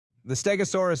The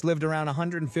Stegosaurus lived around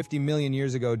 150 million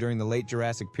years ago during the late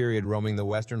Jurassic period, roaming the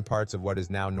western parts of what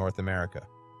is now North America.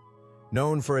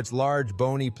 Known for its large,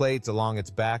 bony plates along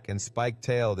its back and spiked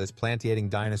tail, this plant-eating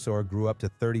dinosaur grew up to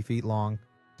 30 feet long.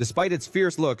 Despite its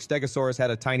fierce look, Stegosaurus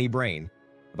had a tiny brain,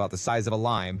 about the size of a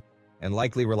lime, and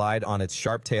likely relied on its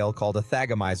sharp tail called a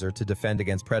thagomizer to defend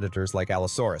against predators like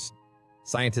Allosaurus.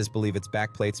 Scientists believe its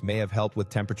backplates may have helped with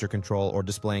temperature control or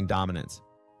displaying dominance.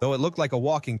 Though it looked like a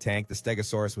walking tank, the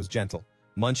Stegosaurus was gentle,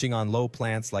 munching on low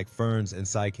plants like ferns and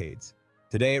cycads.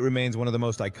 Today, it remains one of the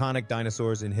most iconic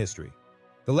dinosaurs in history.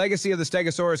 The legacy of the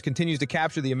Stegosaurus continues to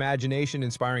capture the imagination,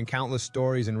 inspiring countless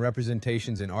stories and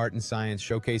representations in art and science,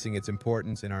 showcasing its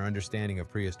importance in our understanding of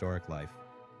prehistoric life.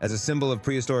 As a symbol of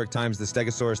prehistoric times, the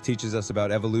Stegosaurus teaches us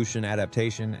about evolution,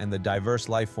 adaptation, and the diverse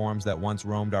life forms that once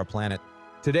roamed our planet.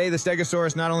 Today, the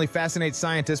Stegosaurus not only fascinates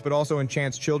scientists but also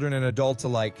enchants children and adults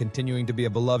alike, continuing to be a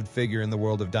beloved figure in the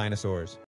world of dinosaurs.